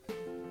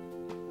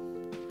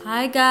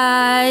Hi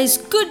guys,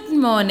 good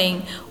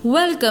morning.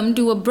 Welcome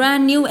to a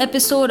brand new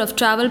episode of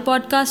Travel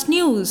Podcast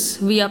News.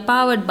 We are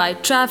powered by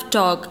Trav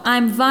Talk.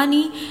 I'm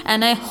Vani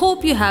and I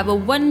hope you have a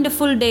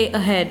wonderful day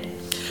ahead.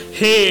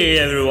 Hey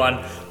everyone,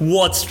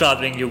 what's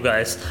traveling you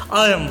guys?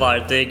 I am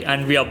Vartik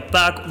and we are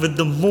back with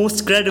the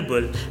most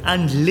credible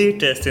and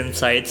latest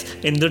insights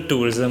in the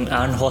tourism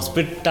and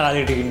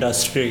hospitality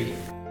industry.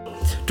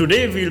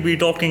 Today we'll be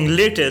talking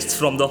latest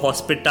from the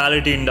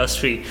hospitality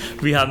industry.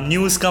 We have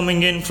news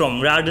coming in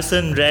from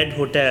Radisson Red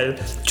Hotel,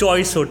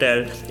 Choice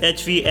Hotel,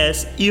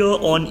 HVS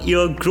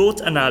year-on-year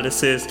growth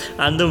analysis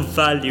and the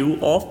value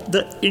of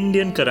the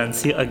Indian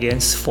currency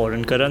against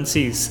foreign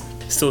currencies.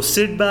 So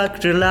sit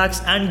back,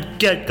 relax and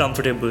get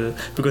comfortable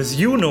because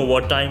you know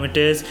what time it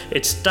is.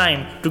 It's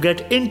time to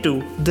get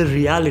into the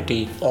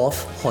reality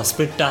of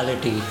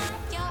hospitality.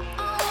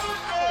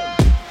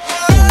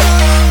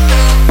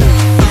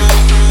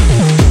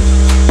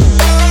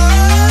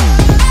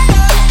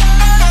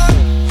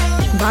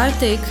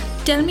 Bartik,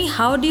 tell me,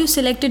 how do you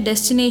select a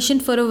destination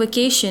for a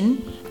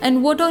vacation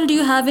and what all do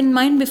you have in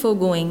mind before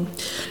going?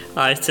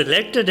 I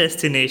select a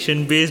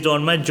destination based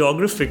on my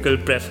geographical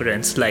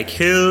preference like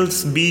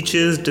hills,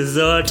 beaches,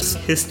 deserts,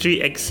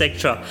 history,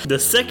 etc. The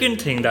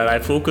second thing that I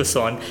focus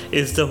on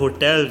is the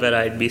hotel where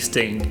I'd be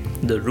staying.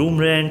 The room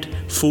rent,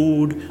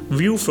 food,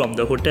 view from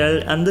the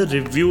hotel and the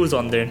reviews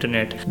on the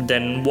internet.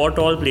 Then what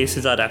all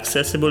places are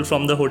accessible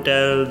from the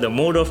hotel, the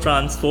mode of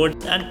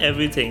transport and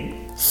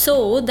everything.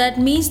 So that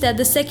means that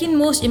the second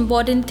most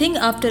important thing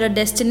after a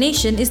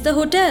destination is the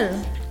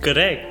hotel.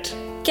 Correct.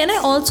 Can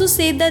I also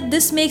say that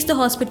this makes the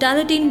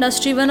hospitality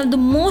industry one of the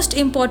most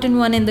important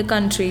one in the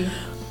country?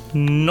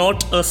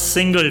 Not a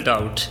single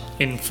doubt.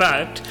 In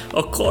fact,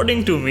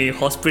 according to me,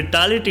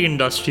 hospitality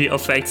industry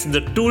affects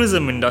the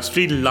tourism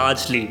industry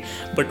largely.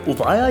 But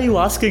why are you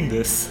asking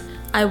this?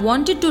 I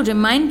wanted to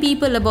remind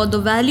people about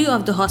the value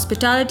of the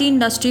hospitality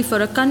industry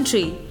for a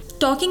country.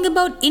 Talking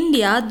about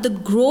India, the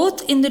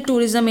growth in the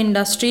tourism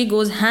industry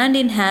goes hand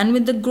in hand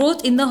with the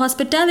growth in the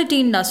hospitality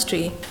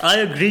industry. I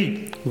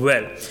agree.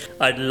 Well,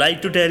 I'd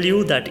like to tell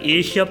you that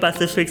Asia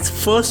Pacific's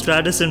first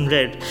Radisson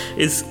Red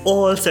is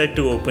all set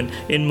to open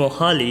in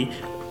Mohali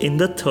in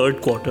the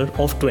third quarter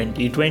of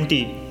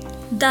 2020.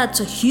 That's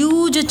a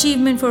huge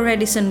achievement for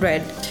Radisson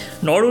Red.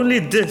 Not only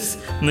this,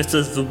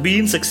 Mr.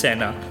 Zubin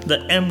Saxena, the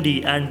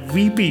MD and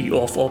VP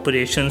of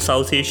Operations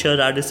South Asia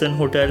Radisson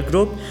Hotel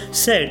Group,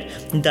 said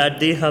that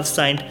they have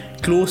signed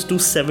close to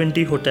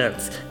 70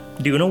 hotels.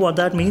 Do you know what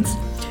that means?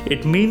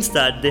 It means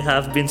that they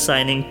have been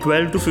signing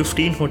 12 to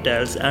 15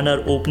 hotels and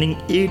are opening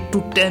 8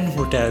 to 10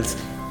 hotels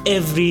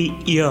every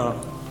year.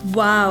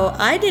 Wow,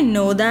 I didn't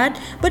know that,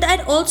 but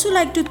I'd also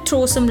like to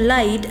throw some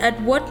light at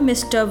what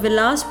Mr.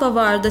 Vilas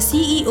Pawar, the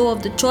CEO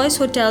of the Choice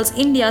Hotels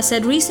India,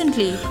 said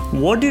recently.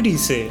 What did he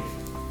say?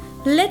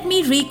 Let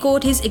me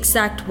re-quote his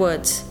exact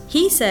words.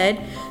 He said,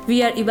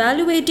 "We are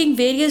evaluating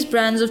various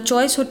brands of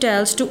Choice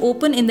Hotels to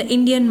open in the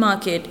Indian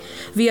market.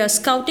 We are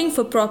scouting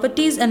for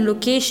properties and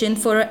location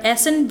for a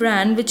Ascent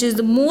brand, which is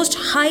the most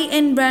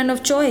high-end brand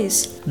of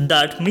choice."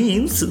 That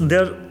means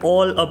they're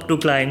all up to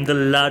climb the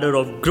ladder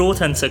of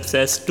growth and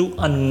success to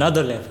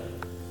another level.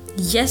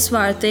 Yes,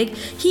 Vartik.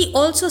 He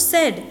also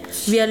said,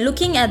 "We are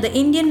looking at the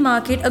Indian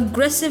market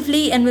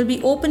aggressively and will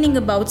be opening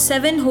about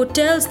 7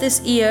 hotels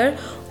this year.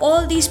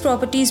 All these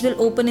properties will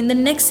open in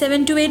the next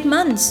 7 to 8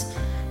 months.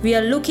 We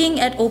are looking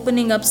at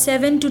opening up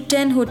 7 to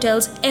 10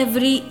 hotels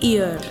every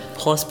year."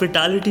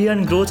 Hospitality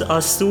and growth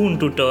are soon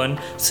to turn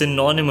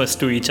synonymous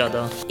to each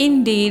other.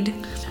 Indeed.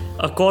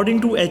 According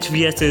to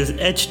HVS's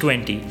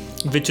H20,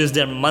 which is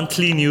their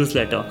monthly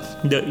newsletter,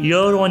 the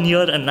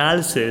year-on-year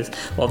analysis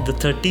of the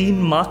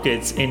 13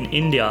 markets in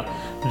India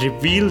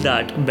revealed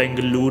that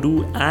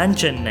Bengaluru and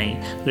Chennai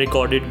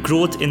recorded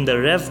growth in the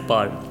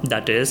RevPAR,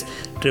 that is,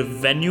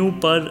 revenue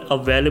per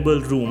available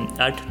room,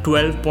 at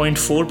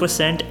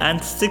 12.4%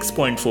 and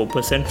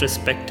 6.4%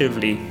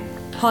 respectively.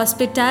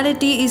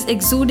 Hospitality is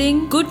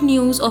exuding good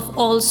news of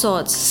all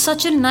sorts.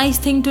 Such a nice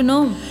thing to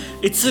know.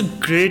 It's a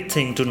great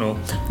thing to know.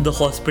 The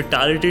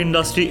hospitality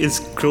industry is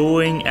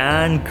growing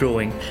and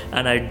growing,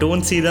 and I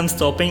don't see them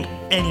stopping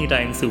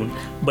anytime soon.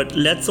 But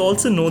let's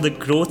also know the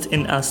growth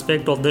in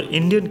aspect of the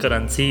Indian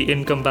currency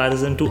in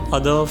comparison to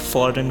other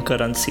foreign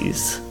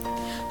currencies.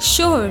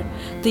 Sure,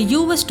 the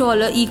US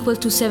dollar equals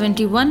to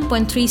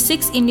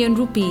 71.36 Indian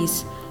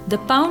rupees. The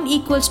pound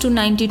equals to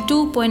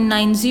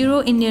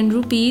 92.90 Indian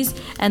rupees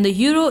and the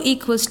euro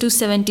equals to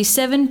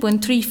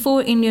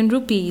 77.34 Indian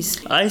rupees.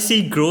 I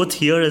see growth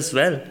here as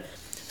well.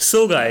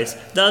 So guys,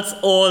 that's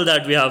all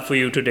that we have for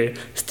you today.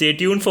 Stay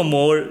tuned for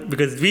more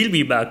because we'll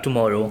be back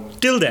tomorrow.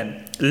 Till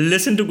then,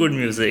 listen to good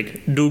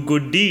music, do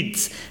good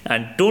deeds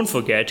and don't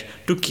forget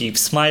to keep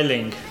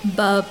smiling.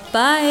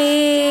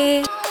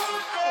 Bye-bye.